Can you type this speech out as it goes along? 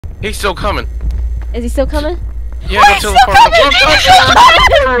He's still coming. Is he still coming? Yeah, go to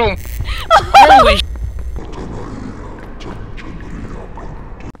the room. Holy sh**.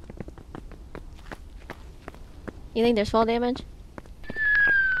 You think there's fall damage?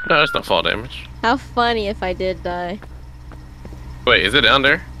 No, there's no fall damage. How funny if I did die. Wait, is it down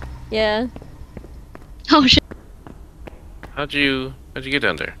there? Yeah. Oh shit. How'd you get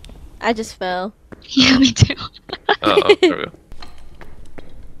down there? I just fell. Yeah, me too. Oh, there we go.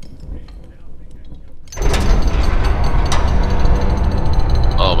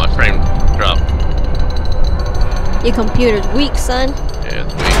 Oh, my frame dropped. Your computer's weak, son. Yeah,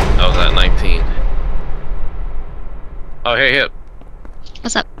 it's weak. I was at 19. Oh, hey, Hip.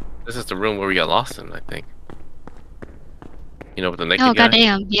 What's up? This is the room where we got lost in, I think. You know, with the naked Oh guy?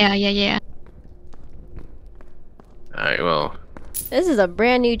 goddamn. Yeah. Alright, well. This is a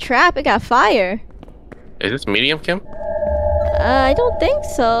brand new trap. It got fire. Is this medium, Kim? I don't think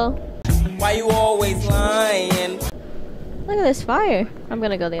so. Why you always lying? Look at this fire. I'm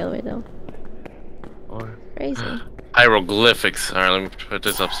gonna go the other way though. Or Crazy. hieroglyphics. Alright, let me put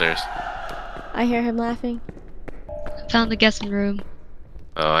this upstairs. I hear him laughing. Found the guessing room.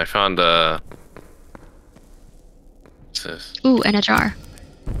 Oh, I found what's this? Ooh, and a jar.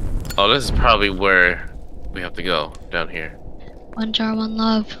 Oh, this is probably where we have to go. Down here. One jar, one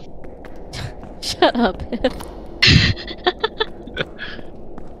love. Shut up.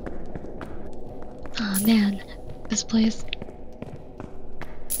 Oh man, this place.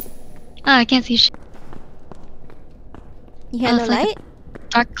 Oh, I can't see shit. You had no it's like light?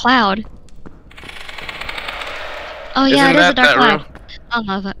 Dark cloud. Oh Isn't yeah, it is a that dark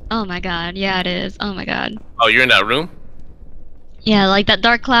cloud. room? Oh my god, yeah it is. Oh my god. Oh, you're in that room? Yeah, like that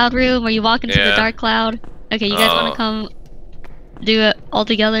dark cloud room where you walk into the Yeah. dark cloud. Okay, you guys Oh. wanna come do it all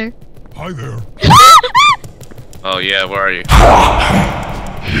together? Hi there. Oh yeah, where are you?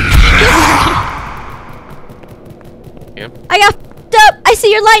 Yep. I got f***ed up! I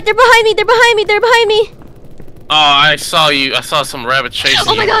see your light! They're behind me! They're behind me! They're behind me! Oh, I saw you. I saw some rabbit chasing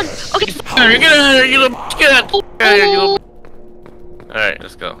Oh my you. god! Okay. Get out of here, get out of here, you little get out of here, you little. Alright,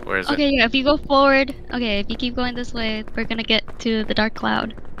 let's go. Where is it? Okay, yeah, if you go forward, okay, if you keep going this way, we're gonna get to the dark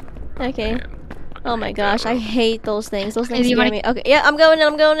cloud. Okay. Man, Oh my gosh, I hate those things. Those Okay, things do you scare wanna- me. Okay, yeah, I'm going in,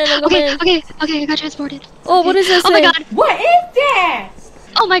 I'm going in, I'm going Okay, in. okay, I got transported. Oh, what is this Oh my thing? god! What is that?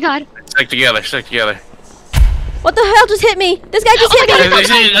 Oh my god! Stick together, stick together. What the hell just hit me? This guy just Oh hit my me! God.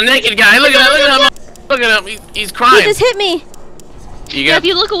 There's a naked guy. Look at him, look at him. Look at him. He's He crying. just hit me! You Yeah, got. if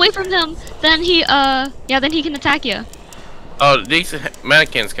you look away from him, then he, then he can attack you. Oh, these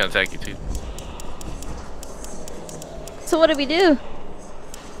mannequins can attack you too. So what do we do?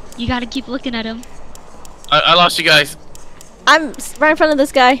 You gotta keep looking at him. I lost you guys. I'm right in front of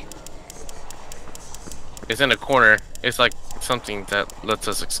this guy. It's in a corner. It's like something that lets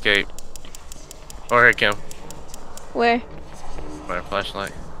us escape. Oh, here, Kim. Where? My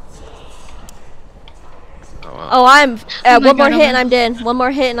flashlight. Oh, wow. Oh, I'm. Oh my one more God, hit I'm and I'm dead. One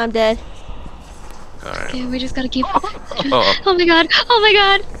more hit and I'm dead. Alright. Okay, we just gotta keep. Oh, Oh my god! Oh my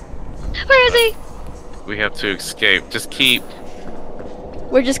god! Where is he? we have to escape. Just keep.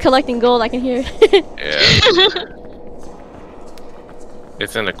 We're just collecting gold, I can hear. Yeah.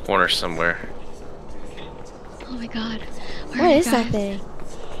 It's in a corner somewhere. Oh my god. Where What are you is that guys? thing?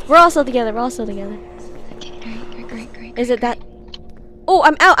 We're all still together, we're all still together. Okay, great. Is it that? Oh,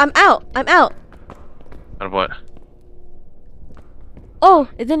 I'm out, I'm out, I'm out. Out of what? Oh,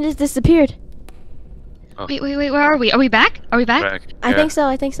 it then just disappeared. Wait, where are we? Are we back? Are we back? Back. I Yeah. think so,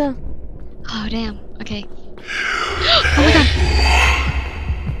 I think so. Oh damn. Okay. Oh my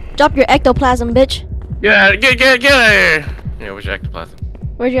god. Drop your ectoplasm, bitch. Yeah, get out of here. Yeah, where's your ectoplasm?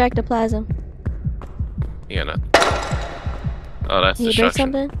 Where's your ectoplasm? You got nothing. Oh, that's Did you break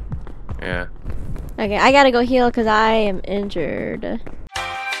destruction. something? Yeah. Okay, I gotta go heal because I am injured.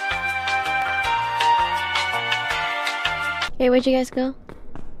 Okay, where'd you guys go?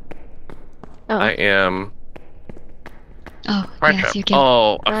 Oh, I am. Oh, Right yes, trap. you can.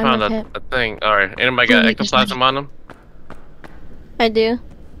 Oh, I I'm found with a it. thing. Alright, anybody got Wait, there's ectoplasm on them? I do.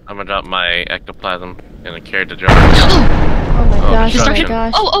 I'm gonna drop my ectoplasm in a carrot to drop. Oh my Oh, gosh, oh my destruction.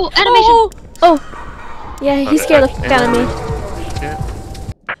 gosh. Oh, animation. Oh! Yeah, he scared the fuck out of me.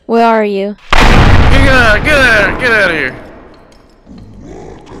 Where are you? Get out of here!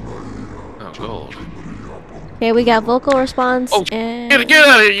 Oh, gold. Okay, we got vocal response Oh, and get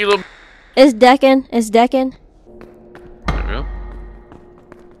out of here, you little. it's decking. It's decking. There we go.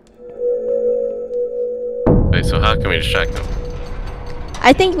 Wait, so how can we distract them?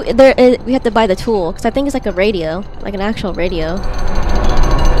 I think we have to buy the tool because I think it's like a radio, like an actual radio.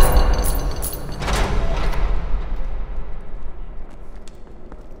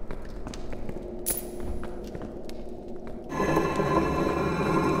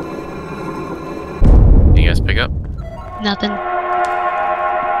 Nothing.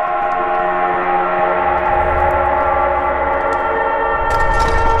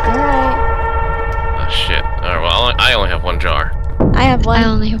 Alright. Oh shit. Alright, well, I only have one jar. I have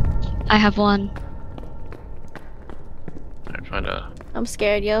one. I have one. I'm trying to. I'm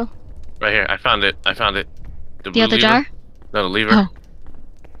scared, yo. Right here. I found it. I found it. The blue other lever? jar? No, the lever. Oh.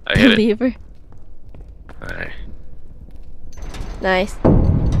 I hit it. Lever. Alright. Nice.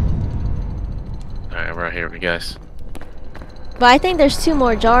 Alright, I'm right here with you guys. But I think there's 2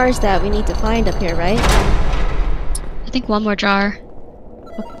 more jars that we need to find up here, right? I think one more jar.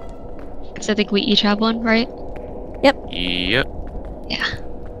 Because I think we each have one, right? Yep. Yeah.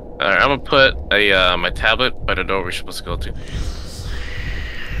 Alright, I'm gonna put a my tablet by the door we're supposed to go to. There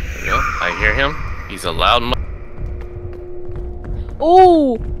we go. I hear him. He's a loud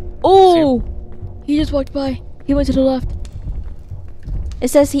Oh! Oh! He just walked by. He went to the left. It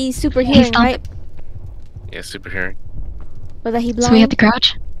says he's super hearing, right? Yeah, super hearing. But that he blind? So we have to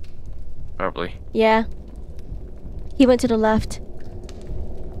crouch? Probably. Yeah. He went to the left.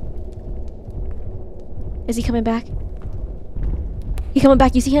 Is he coming back? He coming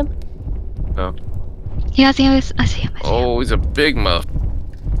back? You see him? No. Yeah, I see him. I see him. Oh, he's a big muff.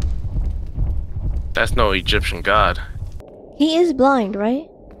 That's no Egyptian god. He is blind, right?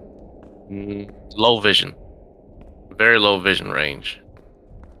 Low vision. Very low vision range.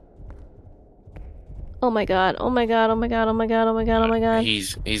 Oh my god, oh my god, oh my god, oh my god, oh my god, oh my god.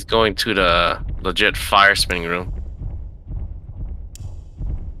 He's going to the legit fire spinning room.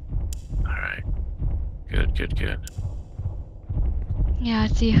 Alright. Good, good, good. Yeah, I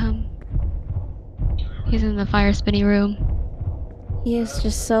see him. He's in the fire spinning room. He is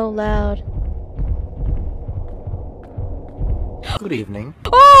just so loud. Good evening.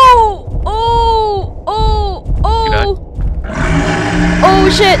 Oh! Oh! Oh! Oh! Oh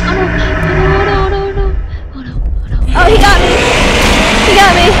shit! Oh no! Oh no! Oh no! Oh no! Oh, he got me! He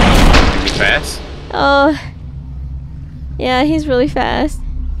got me! He fast? Oh. Yeah, he's really fast.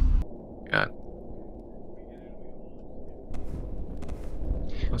 God.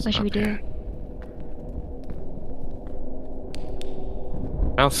 What should we do?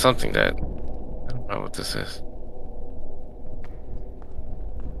 Found something that I don't know what this is.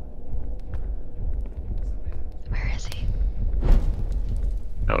 Where is he?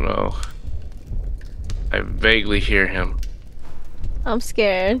 I don't know. I vaguely hear him. I'm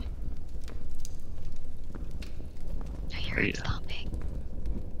scared. I hear him stomping.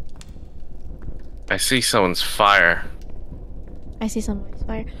 Oh, I see someone's fire. I see someone's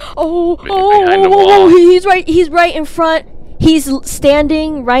fire. Oh! Behind the Oh! wall. He's right. He's right in front. He's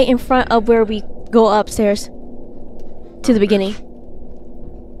standing right in front of where we go upstairs to the beginning.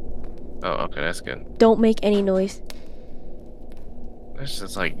 Oh, okay, that's good. Don't make any noise. There's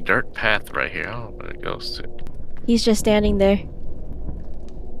this like dirt path right here. I don't know where it goes to. He's just standing there.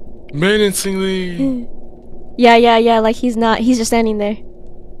 Menacingly. Yeah. Like he's not. He's just standing there.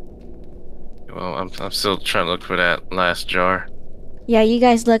 Well, I'm still trying to look for that last jar. Yeah, you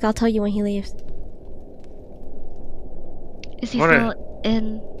guys look. I'll tell you when he leaves. Is he What still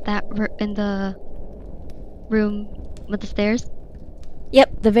in that in the room with the stairs?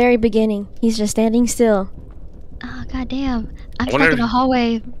 Yep, the very beginning. He's just standing still. Oh goddamn! I'm Wonder stuck in if- a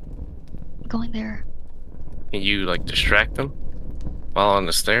hallway. Going there. Can you like distract them while on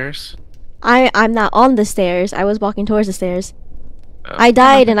the stairs? I'm not on the stairs. I was walking towards the stairs. Oh. I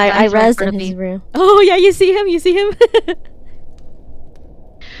died and I Guys right in rezzed front in of his me. room. Oh yeah, you see him? You see him?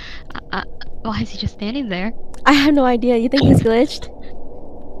 Why is he just standing there? I have no idea. You think he's glitched?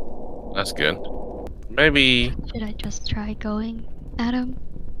 That's good. Maybe Should I just try going at him?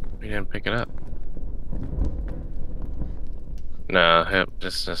 we didn't pick it up. No, hip.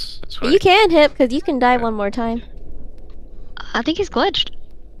 This way. You can hit because you can die one more time. I think he's glitched.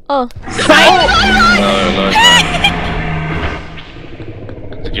 Oh. No, it's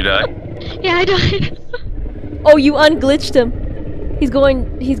not. Did you die? Yeah, I died. Oh, you unglitched him. He's going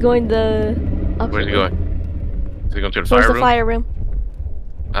the Where's he going? Is he going to the Towards fire the room? fire room.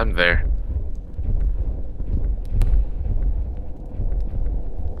 I'm there.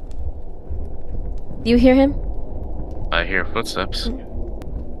 Do you hear him? I hear footsteps.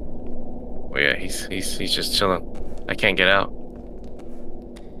 Oh yeah, he's just chilling. I can't get out.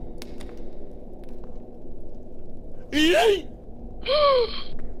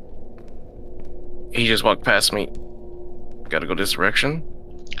 He just walked past me. Gotta go this direction.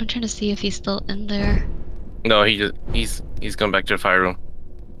 I'm trying to see if he's still in there. No, he's going back to the fire room.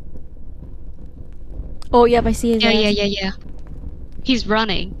 Oh, yep, I see his ass. Yeah. He's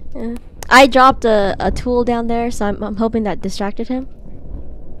running. Yeah. I dropped a tool down there, so I'm hoping that distracted him.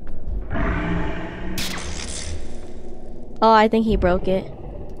 Oh, I think he broke it.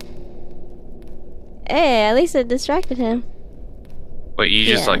 Hey, at least it distracted him. Wait, you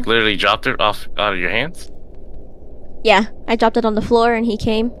just Yeah. like literally dropped it off out of your hands? Yeah, I dropped it on the floor and he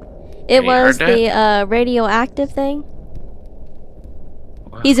came. It And he was heard the radioactive thing.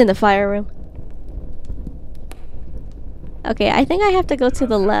 Wow. He's in the fire room. Okay, I think I have to go to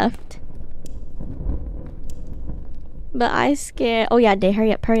the left. But I scared. Oh yeah, Day,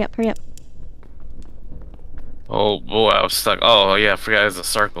 hurry up, hurry up, hurry up. Oh boy, I was stuck. Oh yeah, I forgot it's a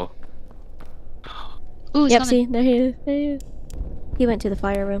circle. Ooh, he's Yep, coming. see, there he is. There he is. He went to the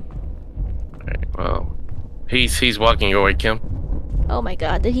fire room. Alright, well, he's walking your way, Kim. Oh my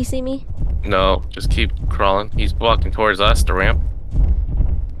god, did he see me? No, just keep crawling. He's walking towards us, the ramp.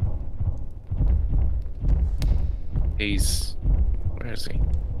 He's... Where is he?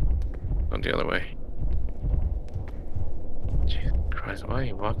 Going the other way. Jesus Christ, why do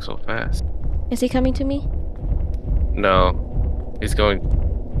you walk so fast? Is he coming to me? No. He's going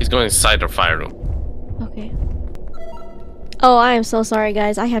inside the fire room. Okay. Oh, I am so sorry,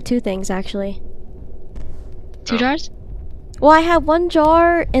 guys. I have two things, actually. 2 Oh. jars? Well, I have one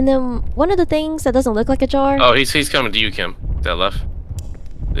jar, and then one of the things that doesn't look like a jar. Oh, he's coming to you, Kim. That left.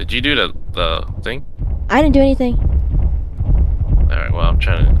 Did you do the thing? I didn't do anything. Alright, well I'm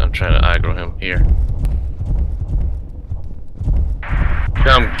trying to aggro him here.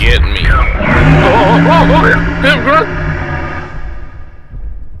 Come get me. Him, run!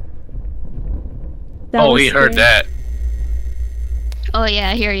 That Oh, was he heard scary. that. Oh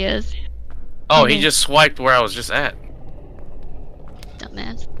yeah, here he is. Oh, he Mhm. just swiped where I was just at.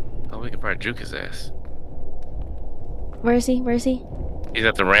 Dumbass. Oh, we could probably juke his ass. Where is he? Where is he? He's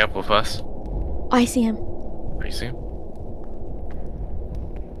at the ramp with us. Oh, I see him. Are you see him?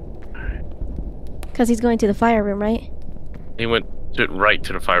 Because he's going to the fire room, right? He went right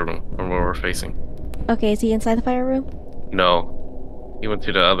to the fire room from where we're facing. Okay, is he inside the fire room? No. He went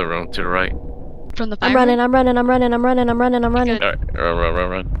to the other room to the right. From the fire I'm running, room? I'm running, I'm running, I'm running, I'm running, I'm running. Good. Alright,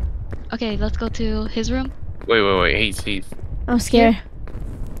 run. Okay, let's go to his room. Wait. I'm scared.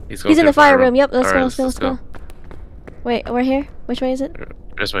 He's going He's to in the fire room. Yep, let's go, Alright, let's go. Wait, we're here? Which way is it?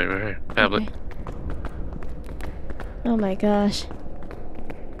 This way, right here. Tablet. Okay. Oh my gosh.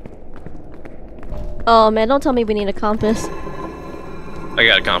 Oh man, don't tell me we need a compass. I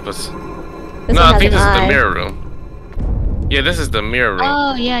got a compass. This No, one I has think an this is eye. the mirror room. Yeah, this is the mirror room.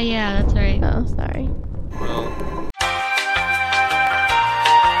 Oh yeah, that's right. Oh, sorry. Well,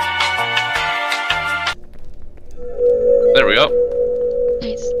 there we go.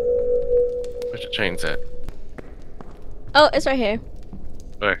 Nice. Where's the chains at? Oh, it's right here.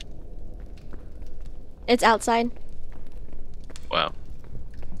 Where? It's outside. Wow.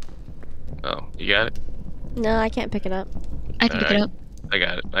 Oh, you got it? No, I can't pick it up. I can pick it Alright. up.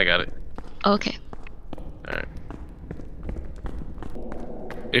 I got it. Okay. Alright.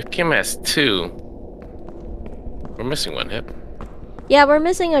 If Kim has 2, we're missing one hip. Yeah, we're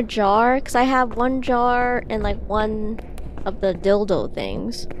missing a jar, because I have one jar and like one of the dildo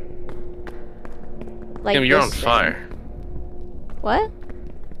things. Like Kim, you're on this thing. fire. What?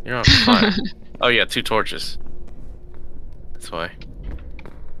 You're on fire. Oh yeah, 2 torches. That's why.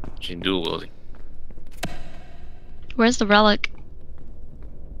 She dual wielding. Where's the relic?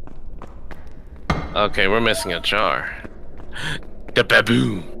 Okay, we're missing a jar. The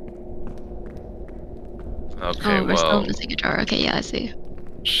baboon. Okay, Oh, we're still well, missing a jar. Okay, yeah, I see.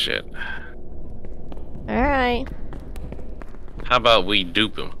 shit. Alright. How about we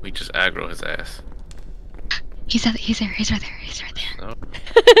dupe him? We just aggro his ass. He's right there. He's right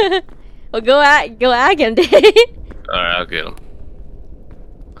there. Well, go ag him, Dave. Alright, I'll get him.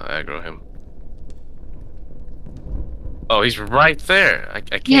 I'll aggro him. Oh, he's right there. I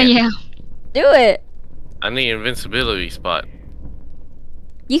can't. Yeah. Do it. I need invincibility spot.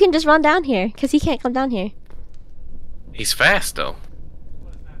 You can just run down here, because he can't come down here. He's fast though.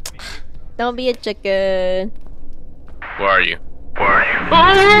 Don't be a chicken. Where are you?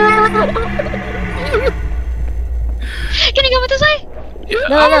 Can you go this way?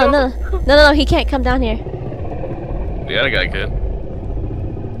 Yeah, No, he can't come down here. The other guy could.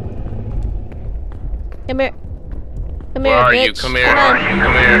 Come here. Come Where here, are bitch. you? Come here. on.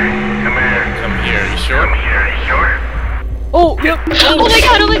 Come here. You sure? Oh, yep.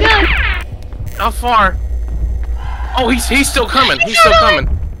 Oh my god! How far? Oh, he's still coming. He's still coming.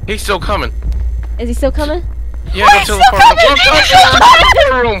 He's still coming. Is he still coming? Yeah, Oh, go he's to the still corner. coming! Go to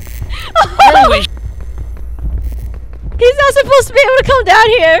the room. Holy He's not supposed to be able to come down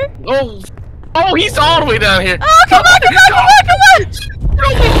here. Oh, he's all the way down here. Oh, come on! Oh,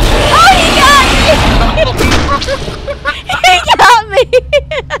 he got me! He got me!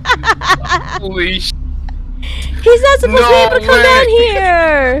 Holy sh! He's not supposed to be able to come way. down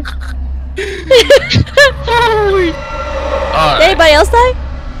here. Alright. Did anybody else die?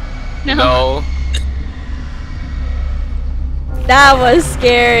 No. That was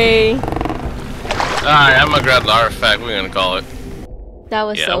scary. Alright, I'm gonna grab the artifact. We're gonna call it. That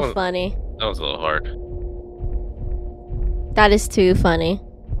was Yeah, so that was- funny. That was a little hard. That is too funny.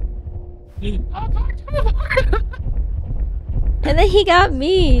 And then he got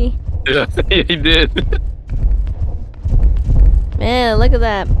me. Yeah, he did. Man, look at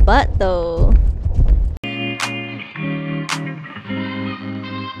that butt though.